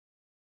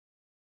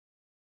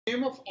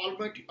Name of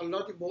Almighty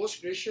Allah, the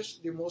most gracious,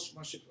 the most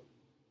merciful.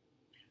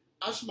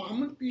 As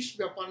Muhammad, peace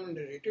be upon him,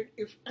 narrated,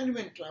 if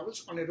anyone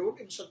travels on a road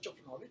in search of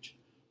knowledge,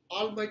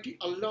 Almighty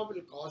Allah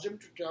will cause him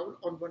to travel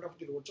on one of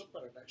the roads of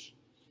paradise.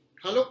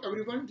 Hello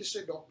everyone, this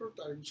is Dr.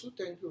 Tariq Masood.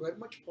 Thank you very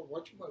much for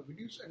watching my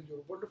videos and your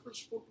wonderful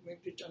support to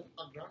make the channel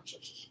a grand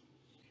success.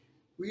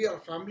 We are a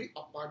family,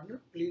 a partner.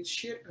 Please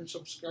share and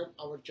subscribe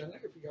our channel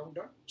if you haven't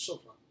done so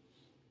far.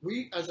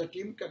 We as a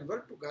team can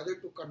work together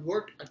to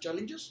convert our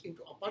challenges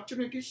into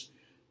opportunities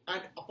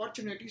and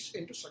opportunities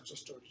into success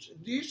stories.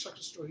 These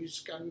success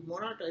stories can be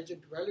monetized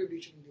into value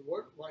addition in the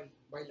world by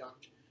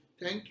large.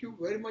 Thank you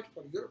very much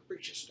for your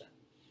precious time.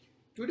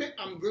 Today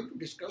I am going to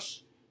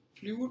discuss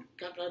fluid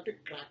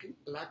catalytic cracking,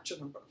 lecture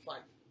number 5.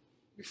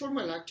 Before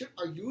my lecture,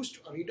 I used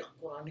to read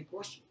a Quranic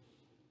verse.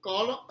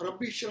 Qala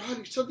Rabbi shrah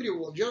li sadri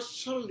wa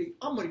yassir li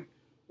amri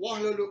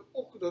wahlul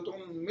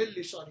 'uqdatam min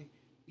lisani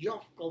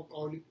yafqahu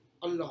qawli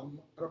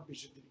Allahumma Rabbi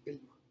zidni ilma.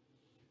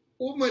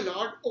 O my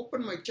Lord,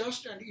 open my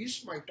chest and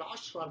ease my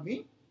tasks for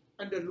me,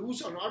 and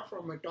loose a knot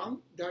from my tongue,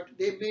 that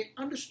they may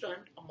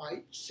understand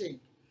my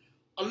saying.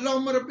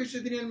 Allahumma Rabbi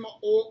zidni ilma.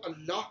 O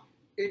Allah,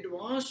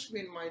 advance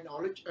me in my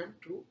knowledge and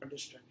true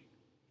understanding.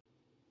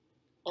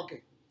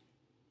 Okay,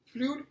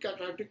 fluid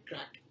catalytic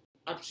cracking,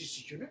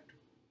 FCC unit,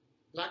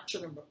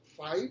 lecture number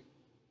 5,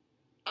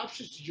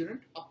 FCC unit,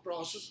 a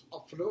process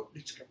of flow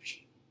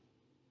description.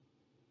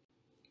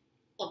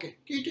 Okay,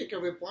 key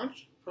takeaway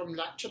points from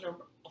lecture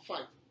number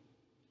 5.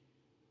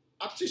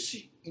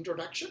 FCC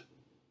introduction,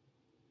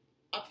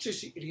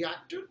 FCC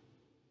reactor,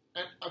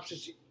 and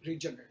FCC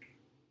regenerator.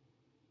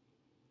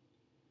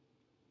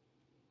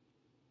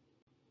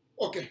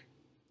 Okay,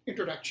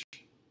 introduction.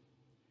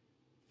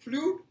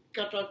 Fluid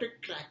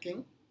catalytic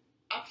cracking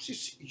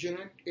FCC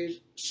unit is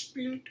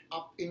split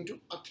up into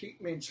 3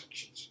 main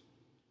sections.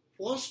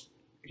 First,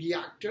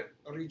 reactor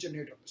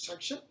regenerator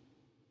section.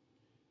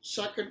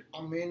 Second,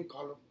 a main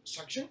column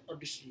section or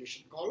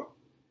distillation column.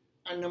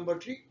 And number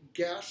 3,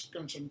 gas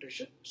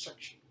concentration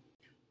section.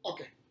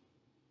 Okay.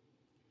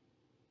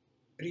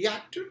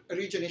 Reactor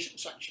regeneration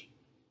section.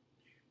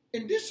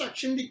 In this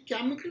section, the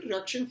chemical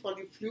reaction for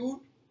the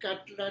fluid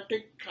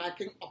catalytic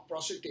cracking of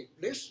process takes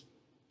place.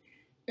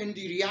 In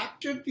the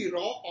reactor, the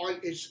raw oil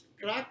is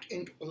cracked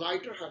into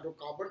lighter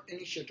hydrocarbon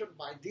initiated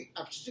by the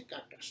FCC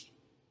catalyst.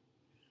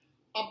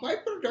 A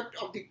byproduct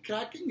of the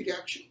cracking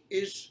reaction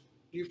is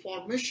the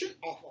formation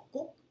of a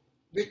coke,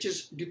 which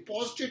is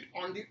deposited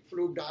on the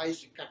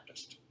fluidized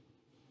catalyst.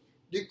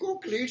 The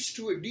coke leads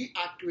to a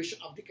deactivation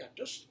of the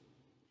catalyst.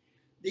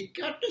 The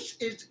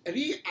catalyst is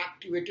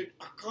reactivated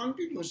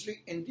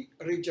continuously in the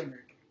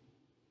regenerator.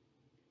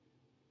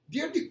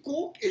 There the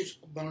coke is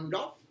burned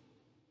off.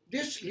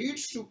 This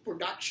leads to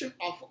production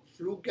of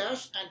flue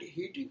gas and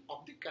heating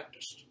of the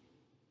catalyst.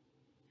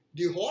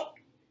 The hot,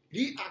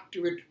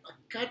 reactivated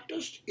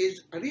catalyst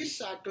is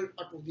recycled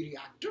to the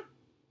reactor.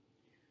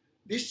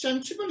 The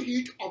sensible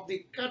heat of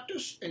the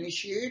catalyst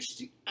initiates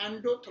the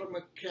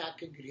endothermic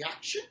cracking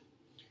reaction.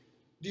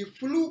 The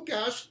flue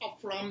gas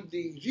from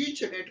the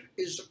regenerator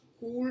is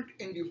cooled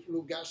in the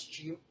flue gas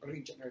steam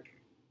regenerator.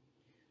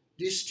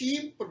 The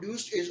steam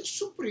produced is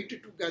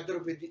superheated together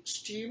with the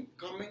steam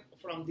coming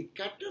from the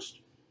catalyst,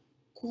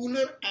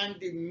 cooler, and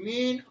the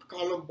main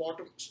column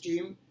bottom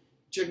steam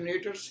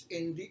generators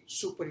in the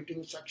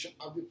superheating section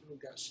of the flue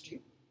gas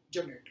steam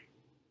generator.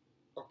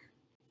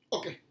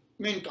 Okay,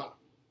 main column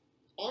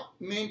or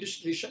main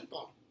distillation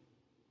column.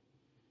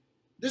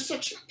 This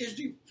section is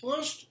the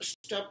first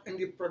step in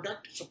the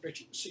product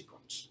separation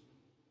sequence.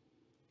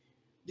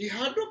 The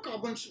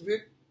hydrocarbons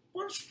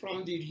vapors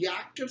from the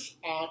reactors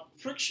are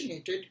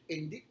fractionated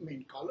in the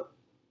main column.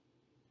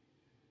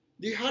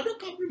 The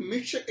hydrocarbon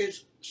mixture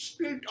is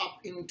split up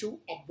into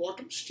a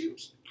bottom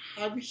streams,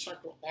 heavy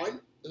cycle oil,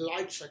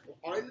 light cycle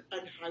oil,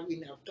 and heavy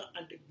naphtha,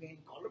 and the main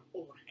column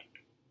overhead.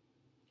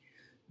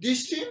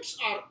 These streams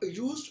are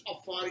used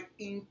for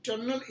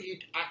internal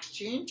heat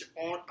exchange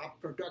or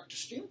product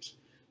streams.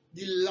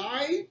 The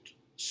light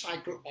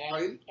cycle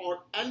oil or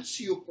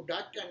LCO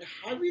product and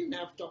heavy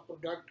naphtha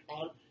product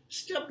are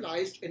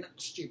stabilized in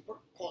steeper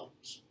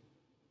columns.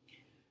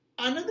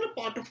 Another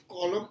part of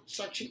column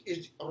section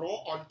is the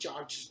raw oil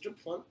charge system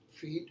for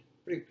feed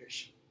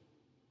preparation.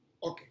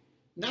 Okay,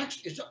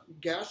 next is the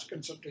gas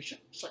concentration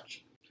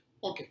section.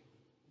 Okay,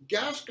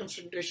 gas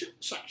concentration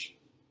section.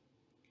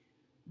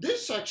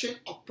 This section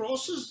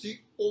processes the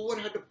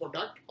overhead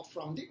product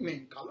from the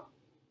main column.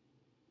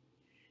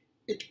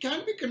 It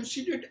can be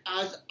considered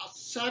as a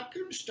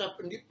second step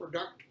in the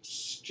product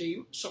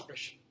stream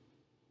separation.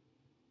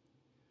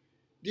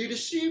 The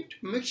received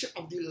mixture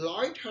of the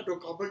light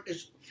hydrocarbon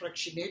is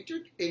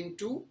fractionated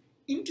into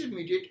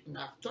intermediate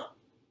naphtha,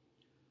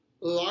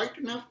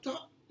 light naphtha,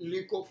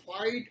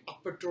 liquefied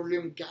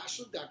petroleum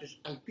gases, that is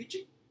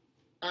LPG,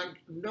 and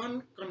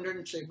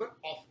non-condensable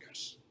off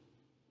gas.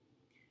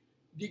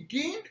 The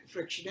gained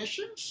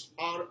fractionations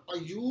are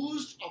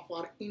used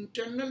for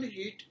internal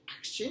heat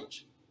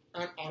exchange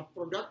and are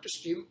product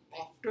stream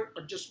after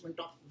adjustment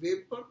of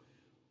vapor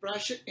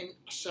pressure in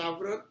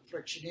several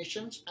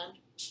fractionations and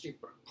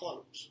steeper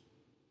columns.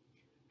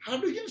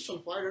 hydrogen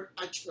sulfide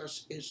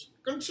H2S is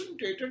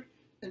concentrated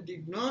in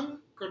the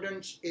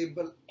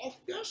non-condensable off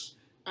gas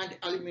and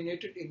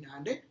eliminated in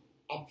an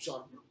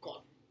absorber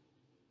column.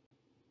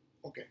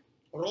 Okay,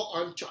 raw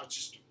oil charge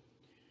system.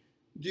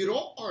 The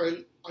raw oil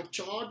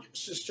charge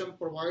system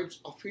provides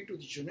a feed to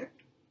the unit.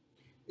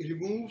 It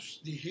removes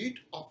the heat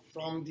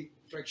from the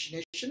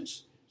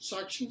fractionations,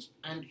 suctions,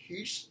 and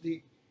heats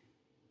the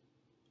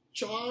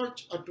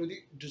charge to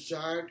the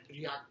desired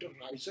reactor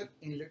riser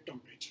inlet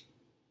temperature.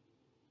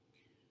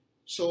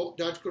 So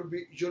that could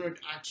be unit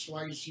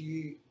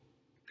XYZ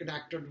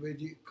connected with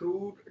the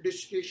crude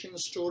distillation,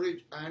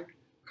 storage, and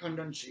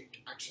condensate,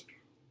 etc.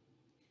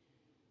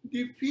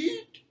 The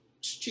feed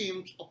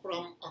steams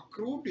from a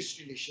crude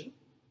distillation,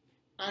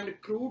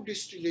 and crude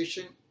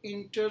distillation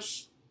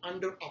enters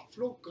under a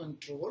flow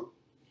control.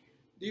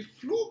 The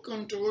flow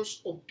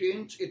controls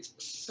obtains its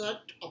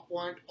set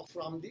point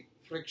from the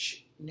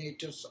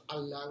fractionators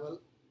level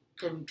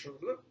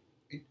controller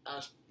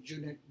as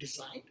unit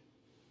designed.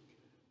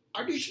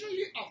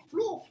 Additionally, a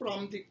flow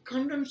from the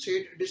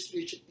condensate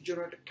distillation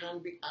unit can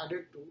be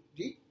added to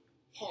the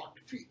hot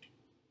feed.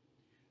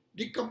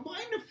 The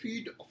combined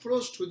feed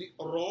flows to the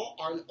raw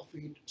oil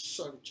feed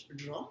surge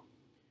drum.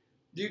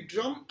 The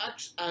drum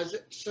acts as a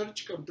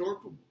surge control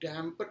to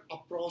dampen a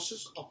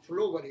process of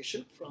flow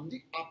variation from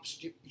the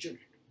upstream unit.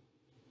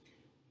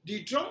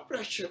 The drum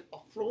pressure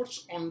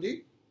floats on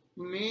the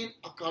main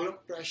column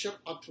pressure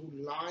through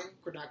line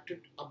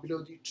connected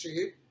below the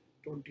tray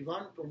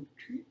 21,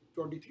 22,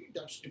 23,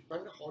 that's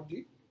depend how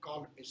the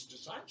column is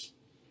designed.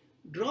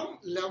 Drum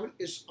level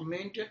is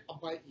maintained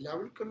by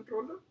level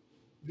controller,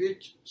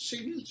 which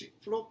signals the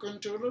flow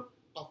controller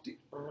of the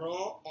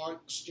raw oil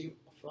stream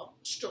from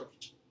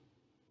storage.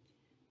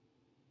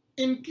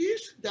 In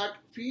case that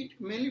feed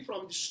mainly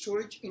from the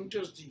storage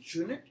enters the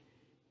unit,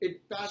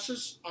 it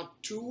passes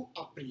through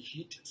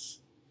preheaters.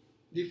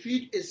 The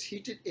feed is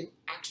heated in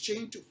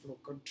exchange to flow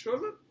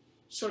controller,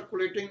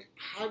 circulating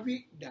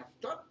heavy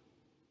naphtha.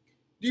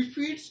 The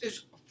feed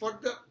is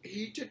further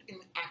heated in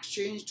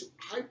exchange to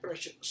high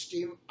pressure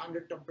steam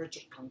under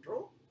temperature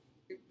control,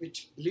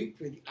 which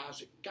linked with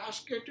as a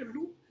cascade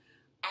loop.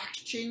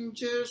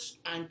 Exchangers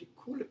and the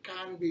cooler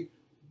can be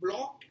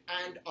blocked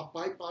and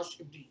bypassed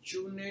if the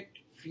unit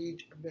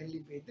feed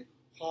mainly with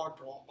hot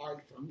raw oil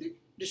from the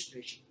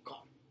distillation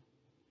column.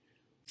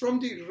 From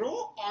the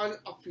raw oil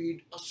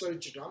feed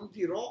surge drum,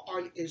 the raw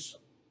oil is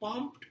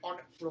pumped on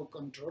a flow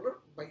controller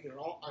by a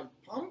raw oil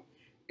pump.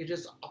 It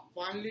is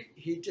finally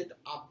heated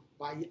up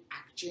by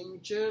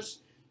exchangers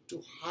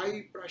to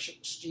high pressure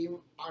steam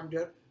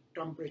under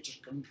temperature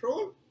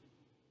control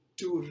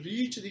to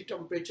reach the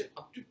temperature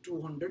up to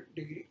 200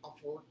 degrees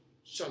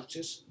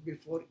Celsius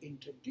before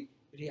entering the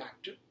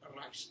reactor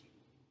riser.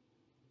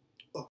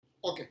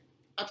 Okay,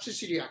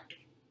 FCC reactor.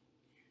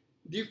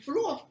 The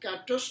flow of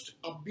catalyst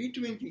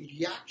between the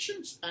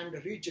reactions and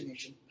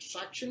regeneration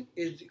section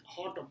is the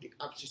heart of the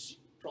FCC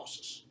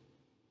process.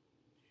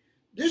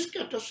 This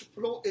catalyst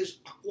flow is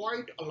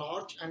quite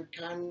large and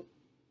can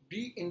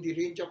be in the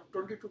range of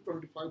 20 to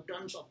 25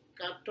 tons of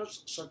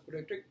catalyst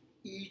circulated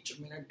each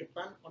minute,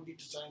 depending on the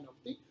design of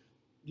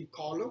the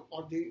column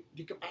or the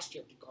capacity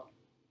of the column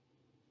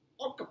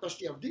or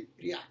capacity of the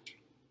reactor.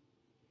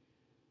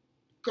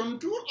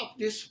 Control of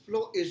this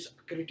flow is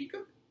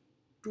critical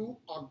to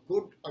a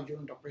good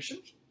unit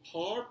operations.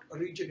 Hot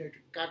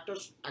regenerated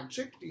catalyst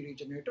exit the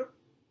regenerator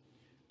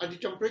at the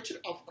temperature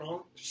of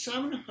around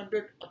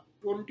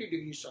 720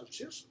 degrees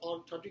Celsius or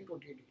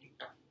 1328 degrees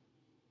F.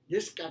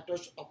 This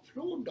catalyst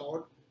flow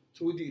down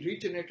through the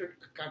regenerated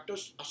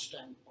catalyst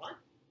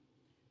standpipe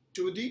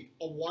to the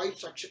Y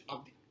section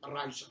of the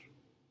riser.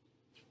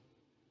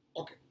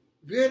 Okay,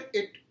 where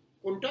it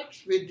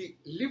contacts with the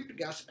lift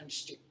gas and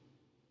steam.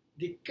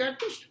 The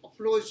catalyst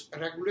flow is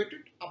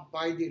regulated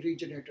by the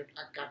regenerated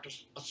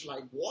catalyst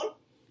slide valve.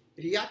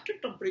 Reactor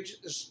temperature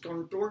is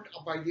controlled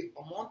by the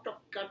amount of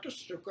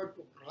catalyst required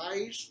to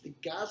rise the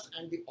gas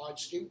and the oil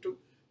stream to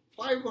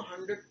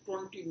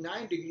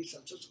 529 degrees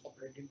Celsius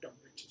operating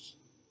temperatures.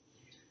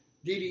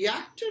 The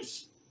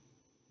reactor's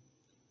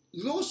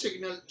low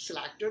signal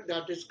selector,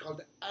 that is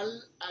called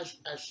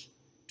LSS,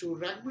 to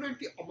regulate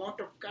the amount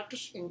of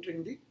catalyst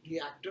entering the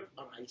reactor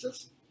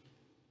arises.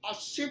 A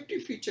safety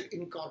feature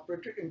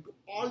incorporated into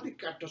all the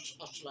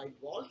catalyst slide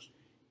valves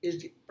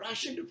is the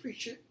pressure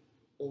differential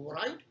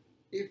override.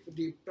 If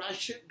the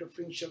pressure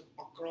differential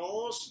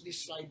across the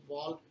slide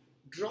valve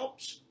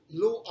drops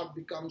low or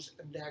becomes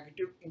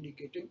negative,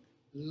 indicating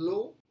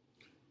low.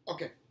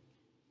 Okay,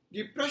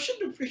 the pressure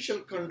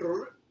differential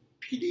controller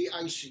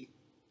PDIC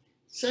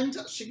sends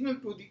a signal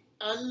to the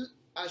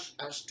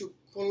LSS to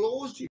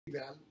close the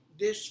valve.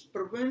 This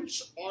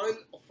prevents oil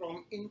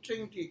from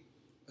entering the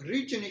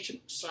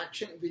regeneration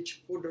section,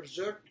 which could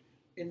result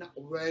in a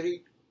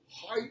very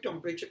high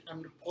temperature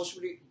and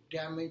possibly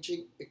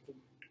damaging equipment.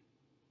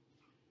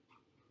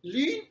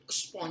 Lean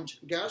sponge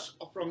gas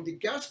from the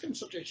gas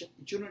concentration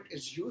unit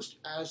is used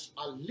as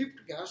a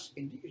lift gas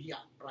in the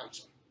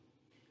riser.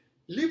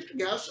 Lift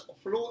gas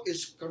flow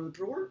is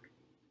controlled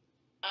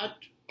at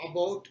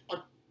about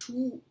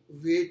 2%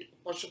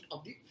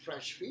 of the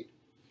fresh feed.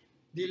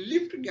 The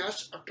lift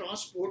gas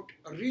transport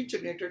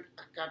regenerated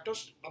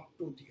catalyst up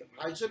to the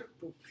riser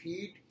to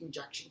feed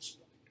injection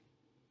point.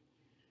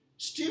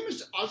 Steam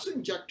is also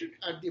injected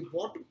at the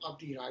bottom of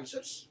the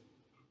risers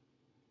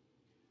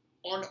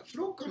on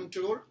flow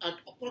control at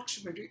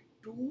approximately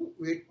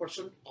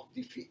 2% of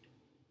the feed.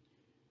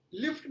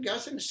 Lift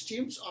gas and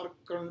steams are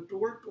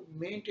controlled to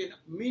maintain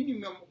a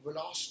minimum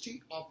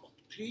velocity of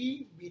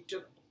 3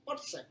 meters per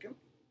second.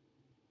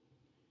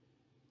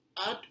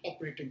 At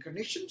operating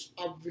conditions,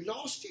 a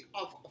velocity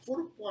of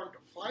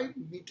 4.5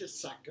 meters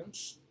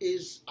seconds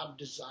is a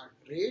desired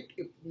rate.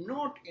 If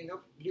not enough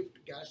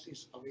lift gas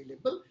is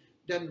available,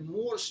 then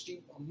more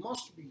steam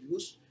must be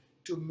used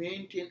to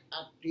maintain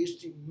at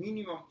least the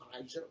minimum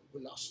riser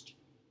velocity.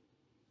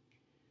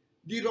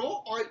 The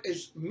raw oil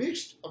is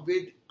mixed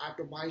with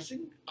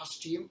atomizing a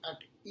steam at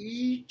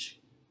each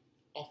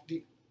of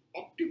the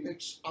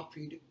optimates of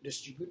feed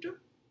distributor.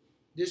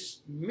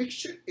 This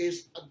mixture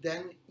is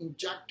then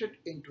injected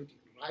into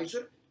the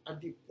riser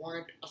at the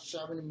point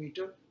 7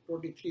 meter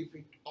 23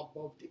 feet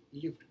above the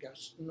lift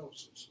gas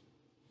nozzles.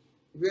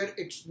 Where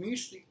it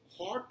meets the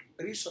hot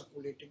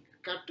recirculating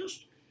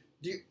catalyst,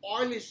 the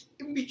oil is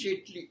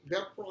immediately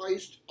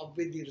vaporized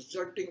with the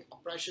resulting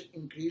pressure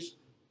increase,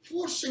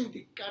 forcing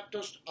the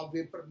catalyst of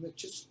vapor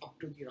mixtures up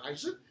to the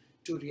riser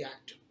to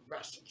reactor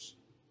vessels.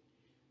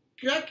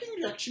 Cracking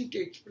reaction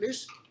takes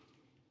place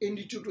in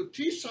the 2 to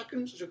 3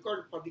 seconds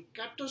required for the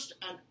catalyst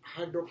and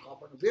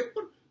hydrocarbon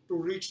vapor to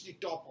reach the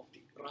top of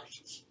the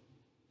risers.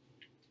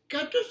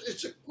 Catalyst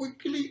is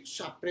quickly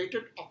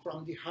separated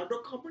from the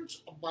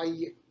hydrocarbons by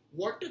a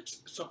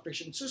vortex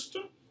separation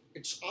system.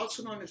 It's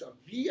also known as a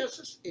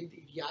VSS in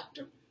the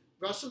reactor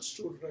vessels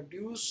to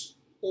reduce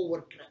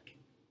overcracking.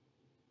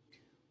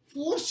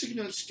 4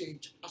 signal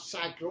stage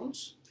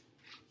cyclones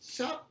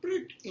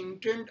separate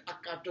intent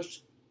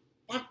catalyst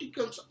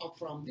particles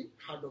from the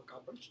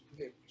hydrocarbons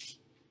vapors.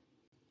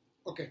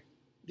 Okay,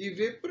 the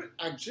vapor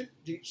exit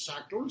the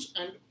cyclones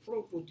and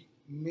flow to the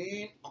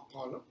main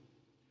column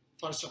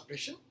for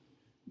separation.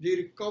 The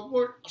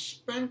recovered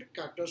spent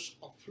catalyst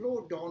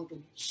flow down to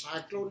the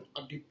cyclone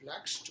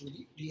duplex to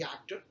the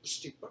reactor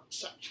stripper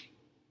section.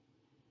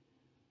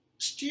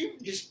 Steam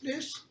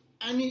displaces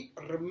any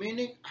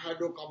remaining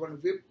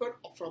hydrocarbon vapor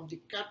from the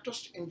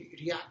catalyst in the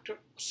reactor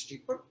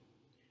stripper.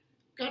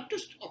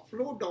 Catalyst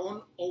flow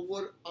down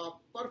over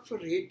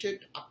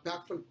perforated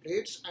baffle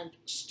plates and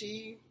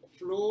steam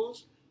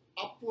flows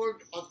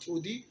upward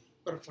through the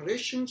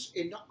perforations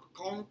in a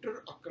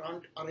counter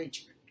current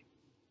arrangement.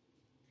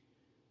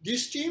 The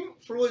steam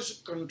flow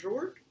is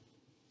controlled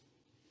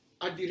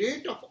at the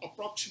rate of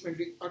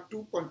approximately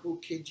 2.2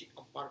 kg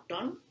per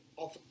ton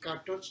of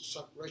catalyst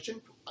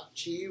circulation to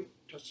achieve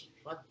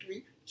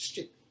satisfactory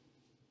steam.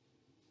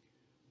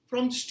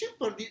 From the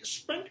stripper, the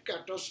spent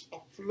catalyst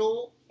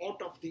flow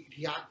out of the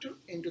reactor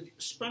into the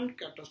spent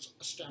catalyst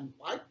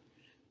standpipe.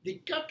 The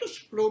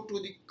catalyst flow to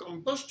the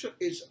combustor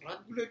is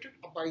regulated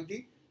by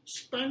the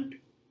spent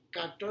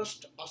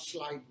catalyst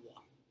slide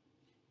valve,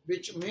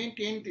 which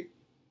maintains the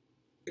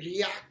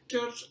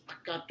reactor's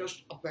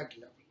catalyst bed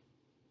level.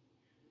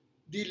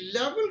 The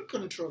level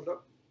controller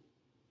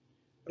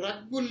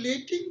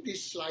regulating the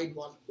slide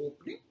valve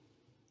opening.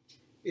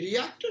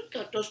 Reactor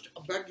catalyst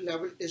bed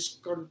level is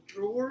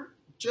controlled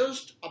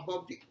just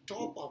above the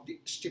top of the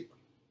stripper.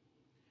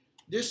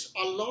 This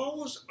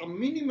allows a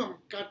minimum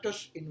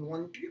catalyst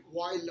inventory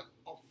while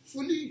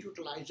fully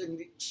utilizing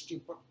the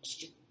stripper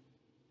steam.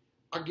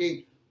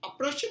 Again, a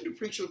pressure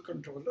differential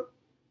controller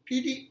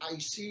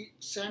PDIC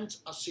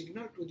sends a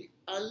signal to the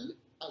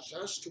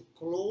LSS to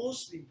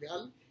close the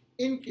valve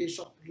in case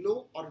of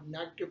low or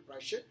negative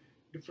pressure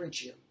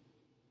differential.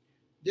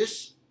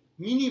 This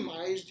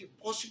minimizes the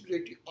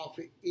possibility of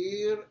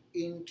air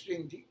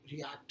entering the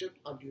reactor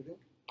during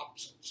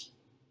absence.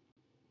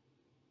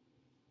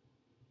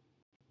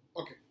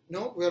 Okay,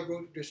 now we are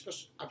going to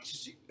discuss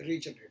FCC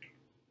regenerator.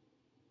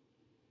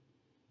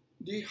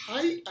 The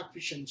high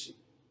efficiency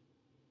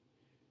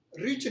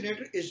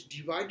regenerator is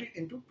divided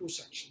into 2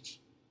 sections.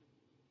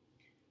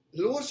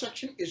 Lower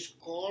section is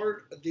called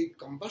the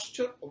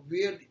combustor,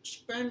 where the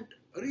spent,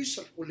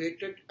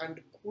 recirculated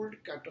and cooled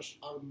catalysts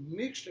are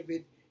mixed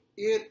with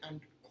air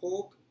and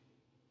coke.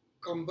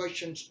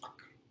 Combustions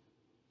occur.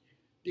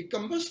 The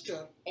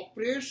combustor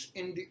operates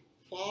in the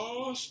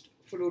fast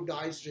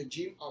fluidized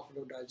regime of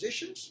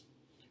fluidizations.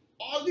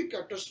 All the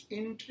catalyst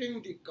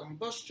entering the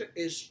combustor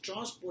is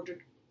transported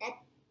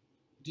up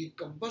the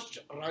combustor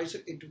riser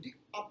into the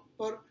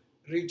upper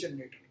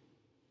regenerator,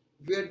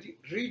 where the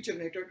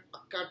regenerated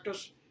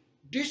catalyst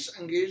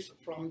disengage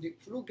from the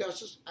flue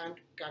gases and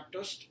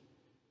catalyst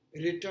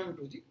return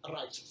to the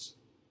risers.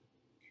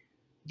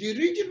 The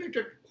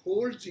regenerator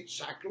holds the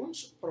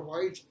cyclones,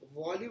 provides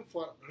volume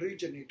for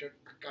regenerated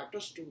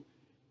catalyst to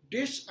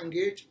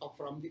disengage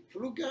from the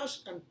flue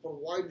gas and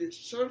provide the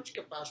surge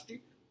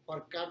capacity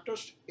for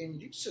catalyst in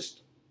the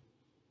system.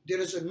 There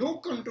is no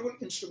control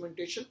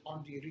instrumentation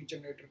on the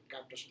regenerated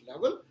catalyst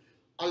level.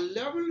 A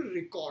level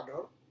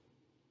recorder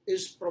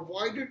is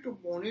provided to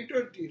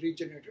monitor the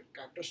regenerator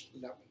catalyst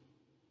level.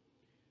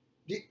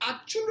 The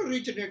actual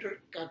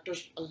regenerator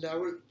catalyst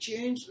level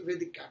changes with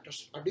the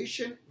catalyst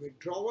addition,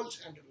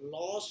 withdrawals, and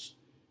loss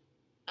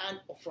and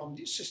from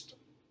the system.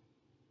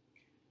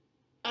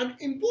 An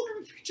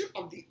important feature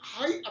of the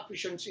high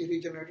efficiency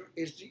regenerator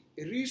is the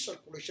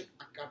recirculation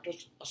of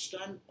catalyst, a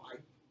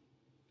standpipe,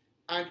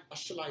 and a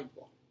slide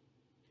valve.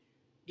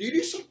 The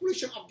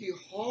recirculation of the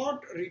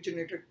hot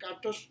regenerator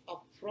catalyst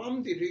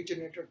from the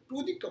regenerator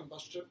to the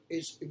combustor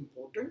is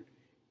important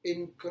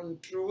in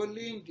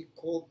controlling the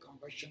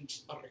co-combustion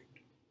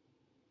rate.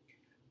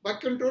 By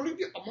controlling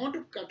the amount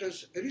of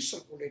catalyst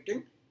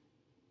recirculating,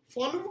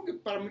 following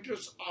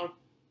parameters are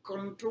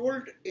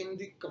controlled in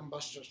the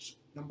combustors.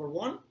 Number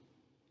one,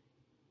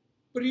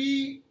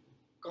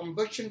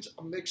 pre-combustion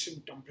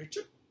mixing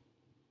temperature,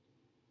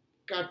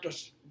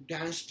 catalyst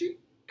density,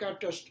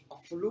 catalyst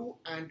flow,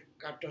 and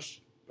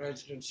catalyst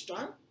residence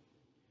time.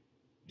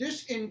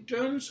 This in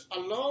turn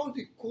allows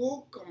the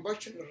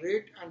co-combustion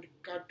rate and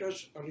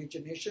catalyst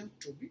regeneration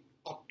to be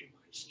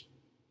optimized.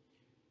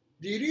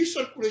 The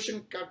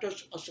recirculation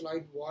catalyst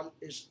slide valve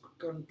is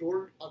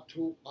controlled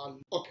through a...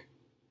 Okay,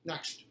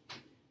 next.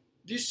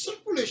 The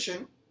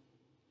circulation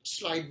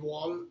slide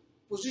valve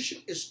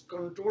position is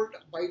controlled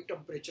by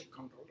temperature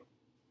controller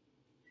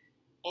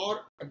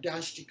or a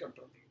density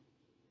controller,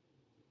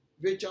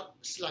 which are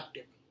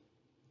selectable.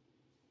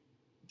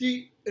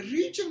 The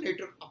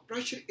regenerator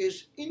pressure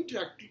is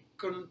indirectly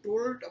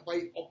controlled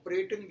by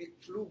operating the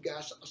flue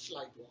gas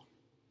slide valve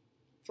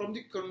from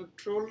the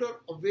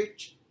controller, of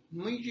which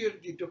measure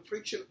the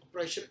differential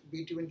pressure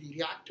between the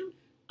reactor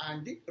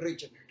and the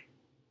regenerator.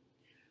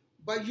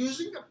 By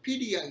using a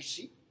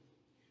PDIC,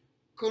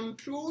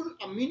 control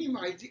and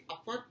minimize the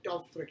effect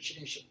of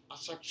frictionation, a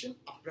suction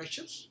of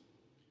pressures,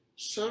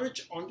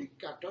 surge on the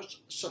catalyst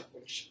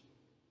circulation.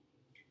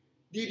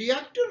 The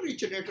reactor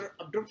regenerator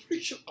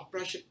differential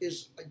pressure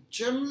is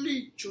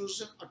generally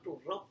chosen to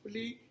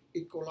roughly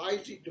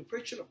equalize the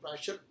differential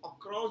pressure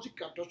across the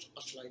catalyst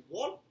slide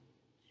valve.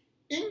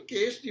 In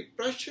case the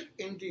pressure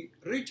in the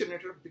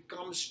regenerator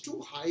becomes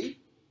too high,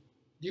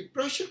 the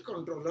pressure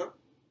controller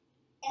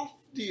of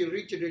the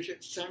regenerator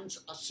sends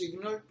a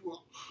signal to a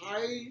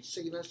high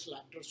signal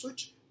selector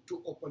switch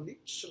to open the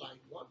slide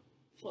valve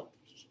further.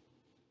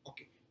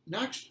 Okay,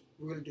 next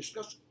we will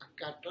discuss a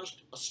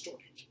catalyst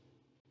storage.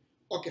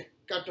 Okay,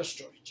 catalyst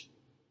storage.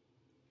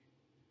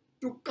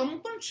 To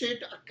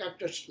compensate a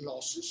catalyst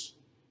losses,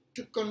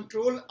 to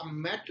control a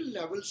metal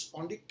levels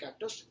on the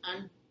catalyst,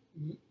 and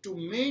to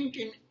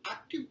maintain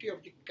activity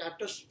of the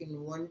catalyst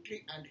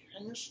inventory and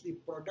hence the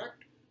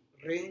product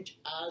range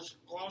as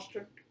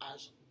constant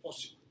as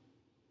possible,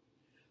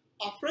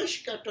 a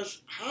fresh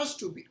catalyst has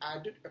to be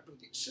added to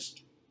the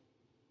system.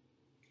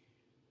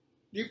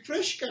 The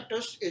fresh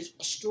catalyst is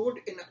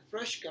stored in a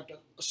fresh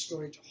catalyst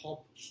storage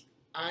hoppers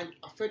and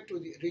fed to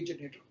the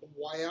regenerator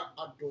via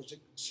a dosing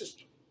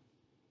system.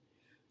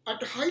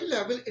 At a high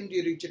level in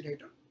the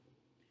regenerator,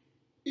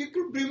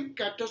 equilibrium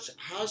catalyst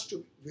has to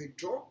be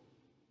withdrawn.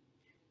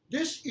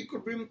 This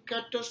equilibrium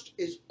catalyst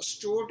is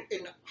stored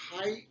in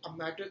high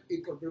metal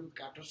equilibrium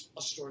catalyst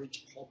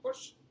storage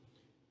hoppers.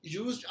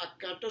 Used a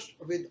catalyst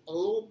with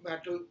low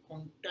metal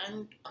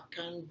content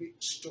can be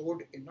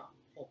stored in a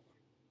hopper.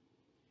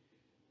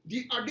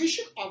 The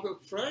addition of a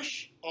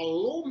fresh or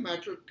low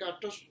metal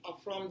catalyst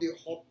from the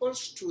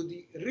hoppers to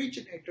the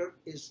regenerator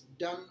is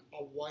done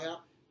via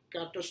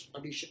catalyst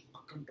addition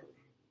controller.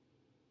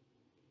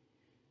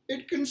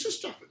 It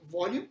consists of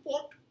volume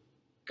port,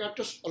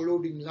 catalyst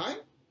loading line,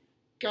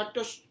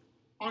 catalyst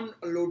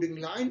unloading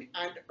line,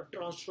 and a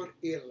transfer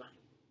air line.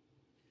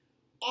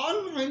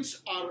 All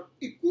lines are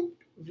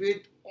equipped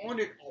with on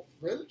and off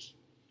valves.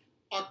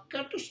 A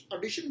catalyst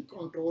addition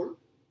control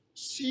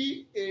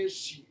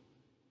CAC,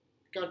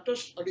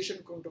 catalyst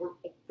addition control,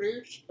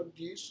 operates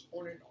these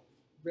on and off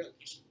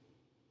valves.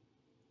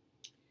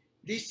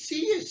 The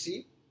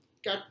CAC,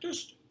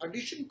 catalyst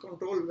addition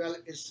control valve,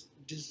 is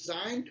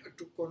designed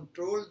to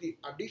control the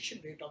addition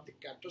rate of the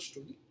catalyst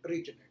to the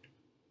regenerator.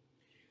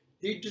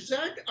 The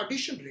desired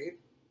addition rate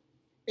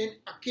in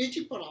a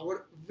kg per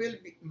hour will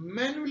be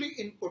manually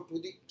input to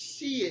the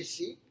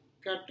CAC,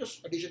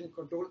 catalyst addition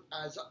control,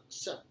 as a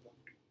set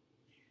point.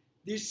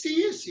 The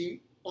CAC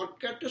or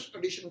catalyst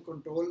addition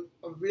control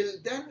will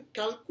then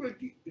calculate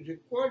the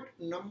required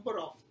number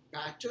of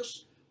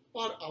batches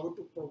per hour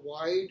to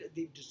provide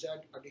the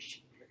desired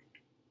addition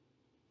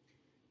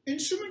rate.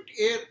 Instrument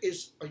air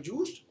is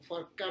used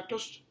for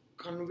catalyst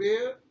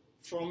conveyor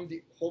from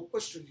the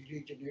hoppers to the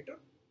regenerator.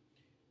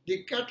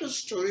 The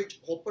catalyst storage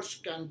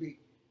hoppers can be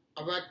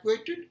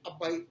evacuated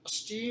by a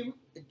steam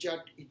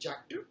jet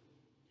ejector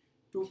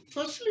to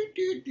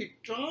facilitate the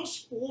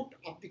transport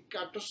of the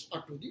catalyst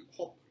to the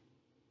hopper.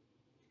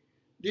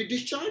 The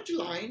discharge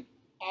line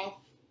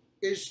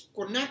is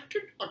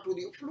connected to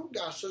the flue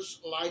gases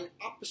line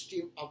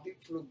upstream of the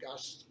flue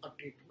gas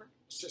treatment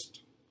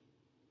system.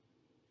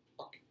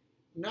 Okay.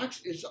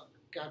 Next is a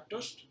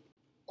catalyst.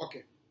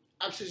 Okay.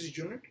 FCC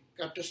unit,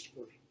 catalyst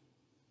cooler.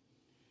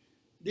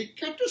 The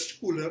catalyst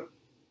cooler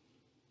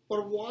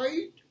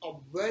provide a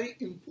very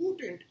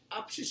important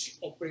FCC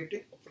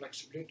operating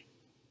flexibility,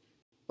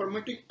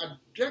 permitting a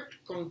direct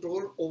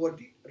control over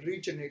the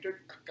regenerated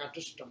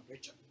catalyst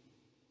temperature.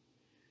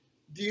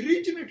 The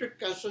regenerated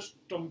catalyst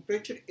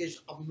temperature is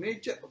a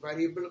major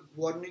variable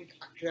governing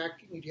a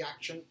cracking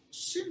reaction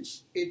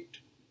since it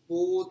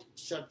both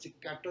sets the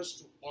catalyst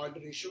to oil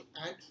ratio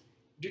and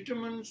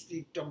determines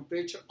the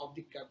temperature of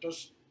the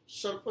catalyst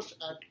surface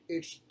at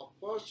its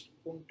first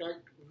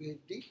contact with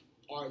the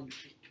oil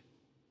feed.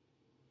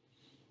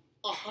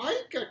 A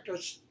high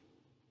catalyst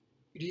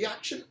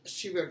reaction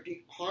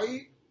severity,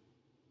 high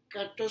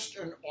catalyst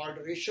and oil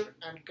ratio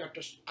and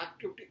catalyst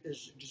activity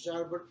is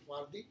desirable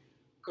for the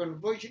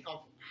conversion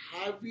of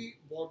heavy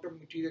bottom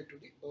material to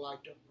the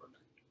lighter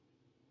product.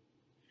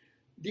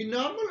 The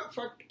normal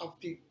effect of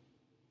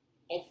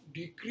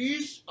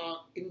decrease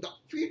in the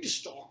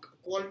feedstock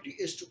quality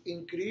is to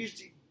increase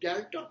the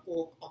delta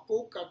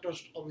coke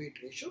catalyst weight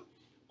ratio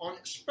on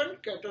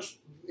spent catalyst,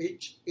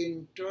 which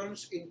in turn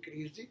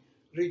increase the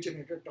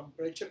regenerator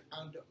temperature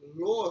and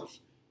lowers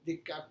the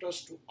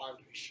catalyst to oil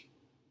ratio.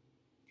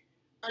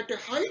 At a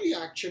high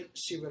reaction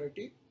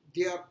severity,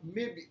 there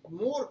may be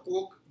more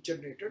coke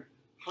generated,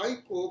 high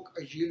coke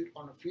yield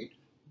on a feed,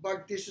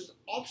 but this is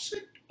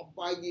offset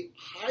by the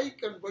high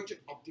conversion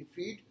of the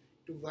feed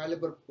to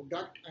valuable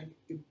product and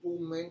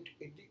improvement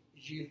in the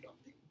yield of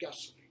the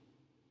gasoline.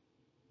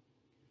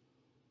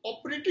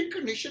 Operating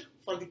condition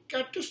for the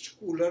catalyst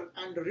cooler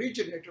and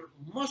regenerator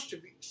must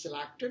be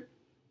selected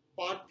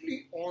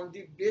partly on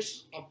the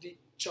basis of the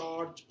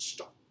charge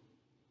stock,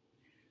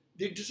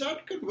 the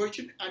desired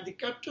conversion and the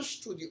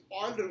catalyst to the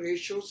oil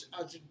ratios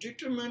as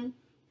determined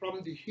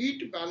from the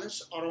heat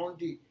balance around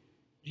the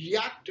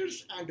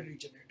reactors and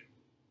regenerator.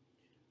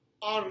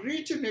 A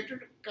regenerated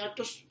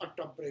catalyst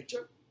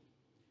temperature,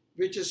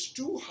 which is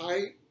too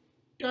high,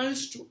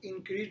 tends to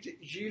increase the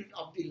yield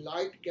of the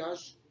light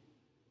gas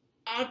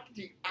at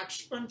the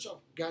expense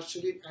of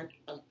gasoline and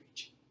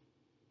LPG.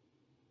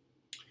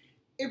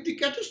 If the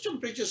catalyst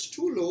temperature is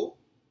too low,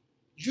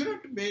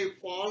 unit may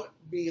fall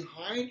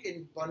behind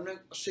in burning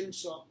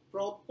since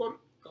proper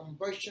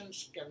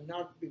combustions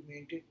cannot be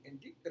maintained in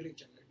the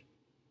regenerator.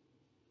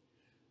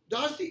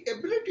 Thus, the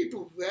ability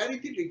to vary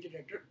the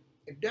regenerator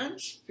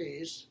dense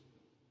phase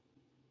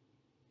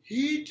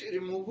heat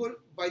removal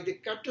by the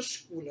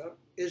catalyst cooler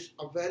is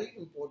very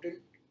important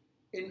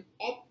in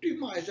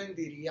optimizing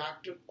the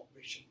reactor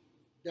operation,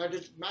 that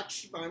is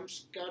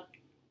maximums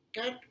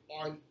cat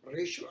oil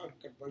ratio or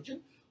conversion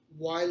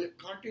while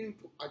continuing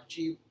to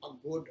achieve a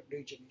good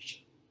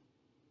regeneration.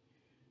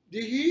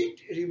 The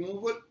heat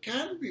removal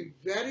can be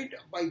varied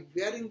by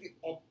varying the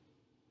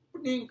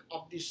opening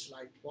of the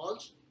slide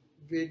valves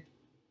with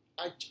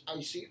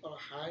HIC or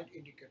hand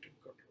indicated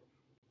control.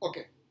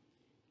 Okay,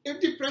 if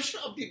the pressure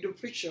of the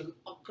differential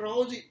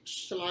across the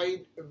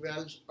slide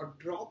valves are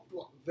dropped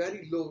to a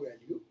very low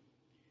value,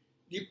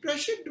 the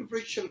pressure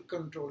differential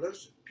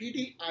controllers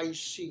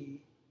PDIC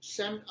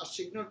send a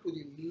signal to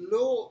the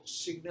low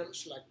signal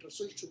selector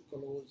switch to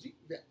close the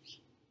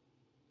valves.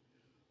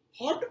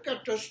 Hot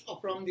catalyst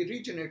from the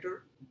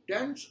regenerator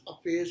dense a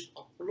phase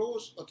of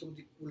flows through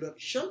the cooler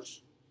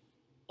shells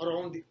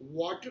around the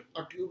water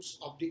tubes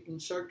of the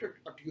inserted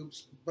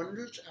tubes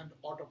bundles and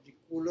out of the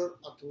cooler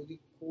through the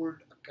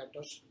cooled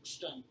catalyst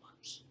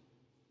standpipes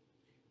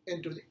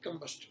into the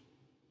combustor.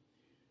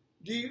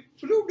 The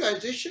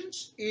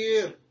fluidization's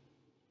air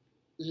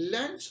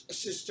lens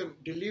system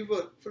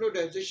deliver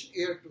fluidization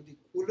air to the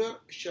cooler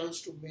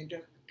shells to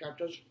maintain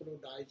catalyst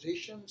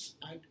fluidizations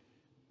and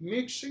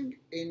mixing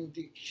in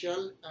the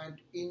shell and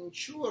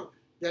ensure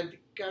that the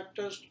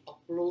catalyst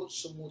flows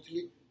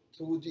smoothly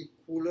through the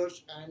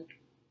coolers and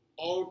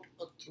out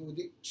through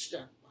the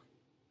standpipe.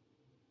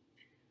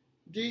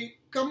 The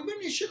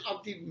combination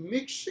of the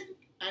mixing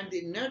and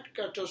the net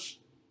catalyst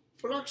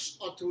flux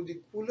through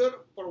the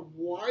cooler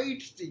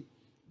provides the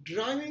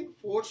driving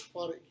force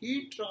for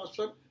heat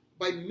transfer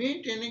by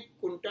maintaining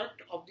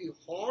contact of the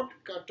hot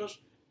catalyst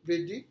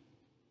with the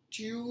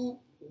tube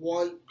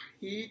while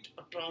heat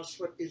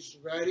transfer is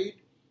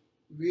varied,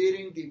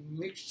 varying the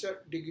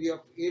mixture degree of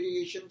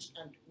aerations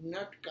and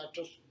net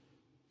catalyst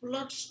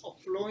flux of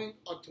flowing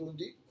through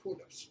the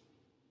coolers.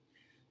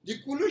 The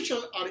cooler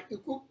shells are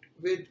equipped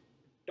with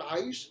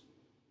ties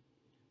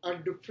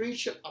and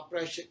differential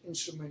pressure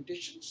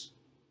instrumentations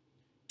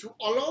to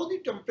allow the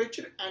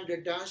temperature and the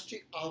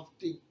density of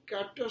the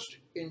catalyst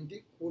in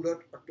the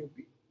cooler to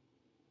be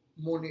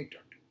monitored.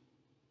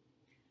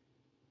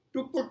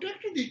 To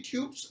protect the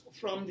tubes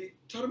from the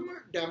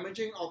thermal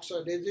damaging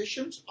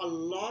oxidations, a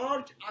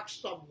large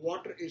excess of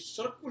water is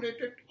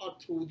circulated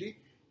through the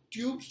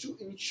tubes to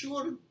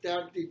ensure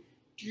that the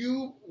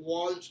tube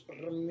walls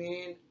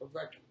remain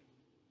wetted.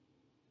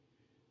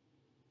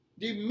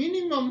 The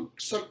minimum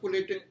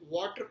circulating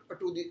water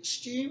to the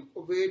steam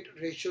weight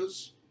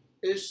ratios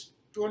is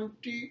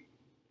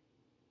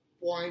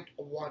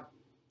 20.1.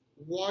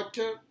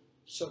 Water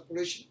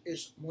circulation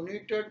is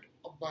monitored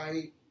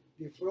by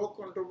the flow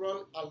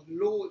control, a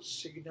low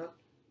signal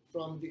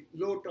from the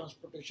low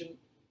transportation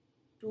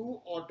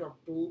 2 out of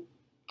 2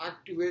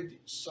 activate the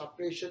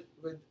separation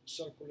with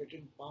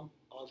circulating pump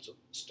also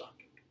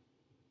started.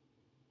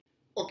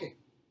 Okay,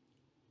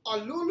 a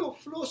low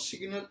flow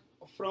signal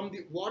from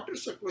the water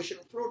circulation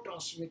flow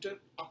transmitter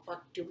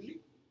effectively,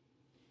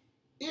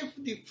 if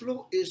the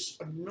flow is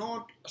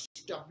not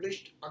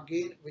established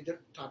again within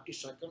 30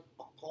 seconds,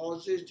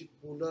 causes the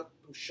cooler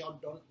to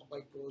shut down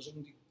by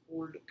closing the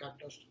cooled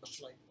catalyst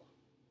slide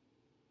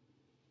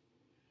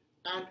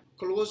valve and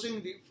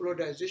closing the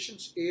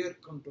fluidization's air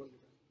control valve.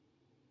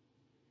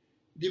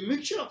 The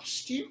mixture of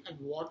steam and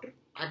water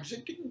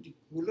exiting the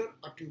cooler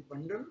tube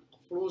bundle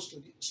flows to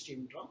the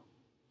steam drum,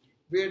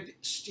 where the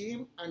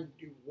steam and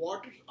the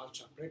water are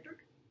separated.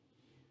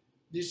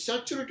 The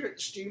saturated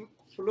steam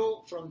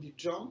flow from the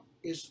drum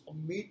is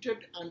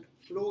emitted and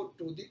flow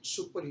to the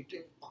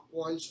superheating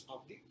coils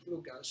of the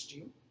flue gas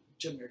steam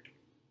generator.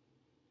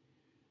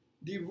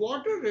 The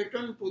water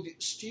returned to the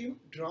steam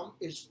drum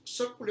is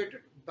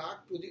circulated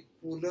back to the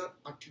cooler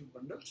tube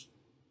bundles.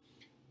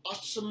 A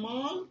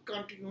small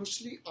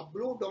continuously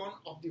blow down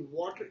of the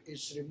water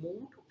is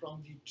removed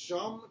from the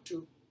drum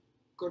to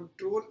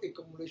control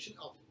accumulation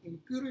of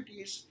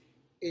impurities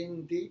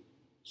in the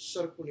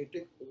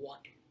circulating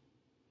water.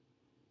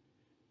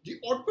 The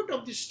output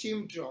of the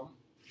steam drum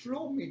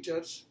flow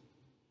meters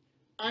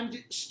and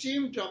the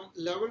steam drum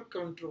level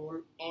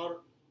control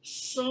are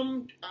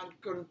summed and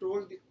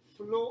control the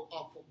flow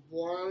of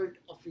boiled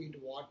feed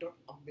water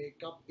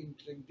makeup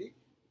entering the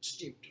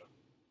steam drum.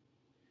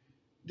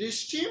 The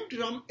steam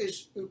drum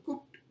is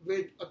equipped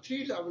with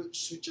 3-level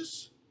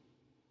switches.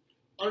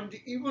 In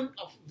the event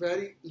of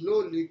very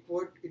low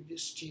liquid in the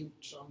steam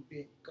drum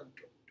being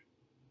controlled.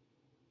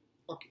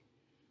 Okay.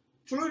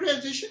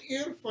 Fluidization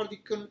air for the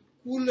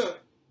cooler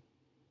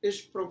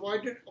is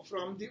provided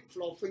from the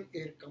fluffing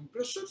air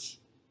compressors.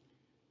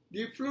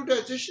 The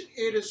fluidization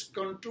air is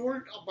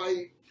controlled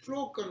by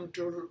flow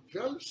control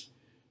valves.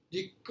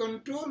 The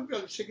control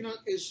valve signal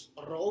is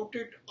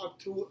routed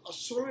through a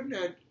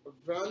solenoid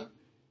valve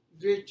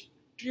which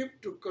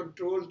trip to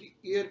control the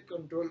air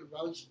control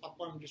valves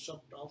upon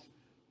receipt of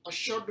a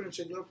shutdown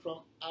signal from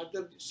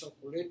either the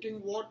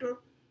circulating water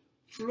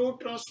flow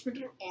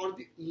transmitter or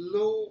the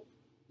low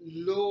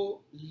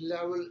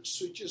level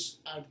switches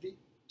at the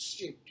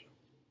steam drum.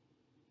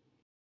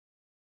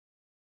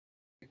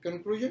 In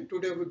conclusion,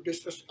 today we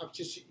discussed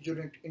FCC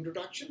unit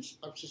introductions,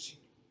 FCC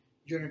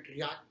unit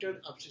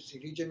reactor,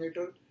 FCC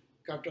regenerator,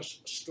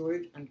 catalyst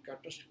storage and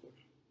catalyst cooler.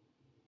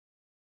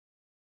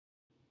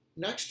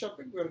 Next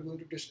topic we are going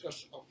to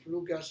discuss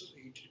flue gases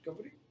heat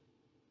recovery,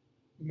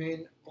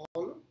 main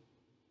column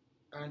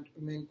and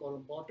main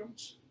column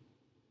bottoms,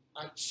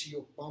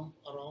 HCO pump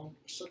around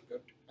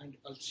circuit and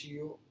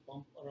LCO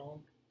pump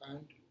around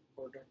and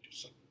product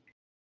circuit.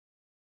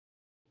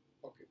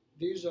 Okay,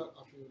 these are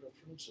a few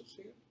references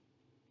here.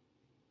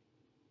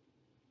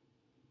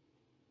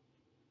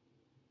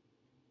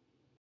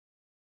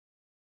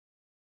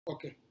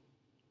 Okay,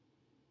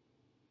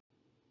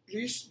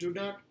 please do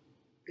not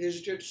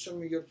hesitate to send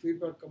me your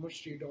feedback,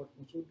 comments,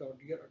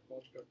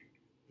 t.masood.dear@post.edu.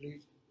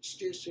 Please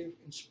stay safe,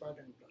 inspired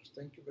and blessed.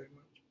 Thank you very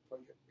much for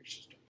your patience.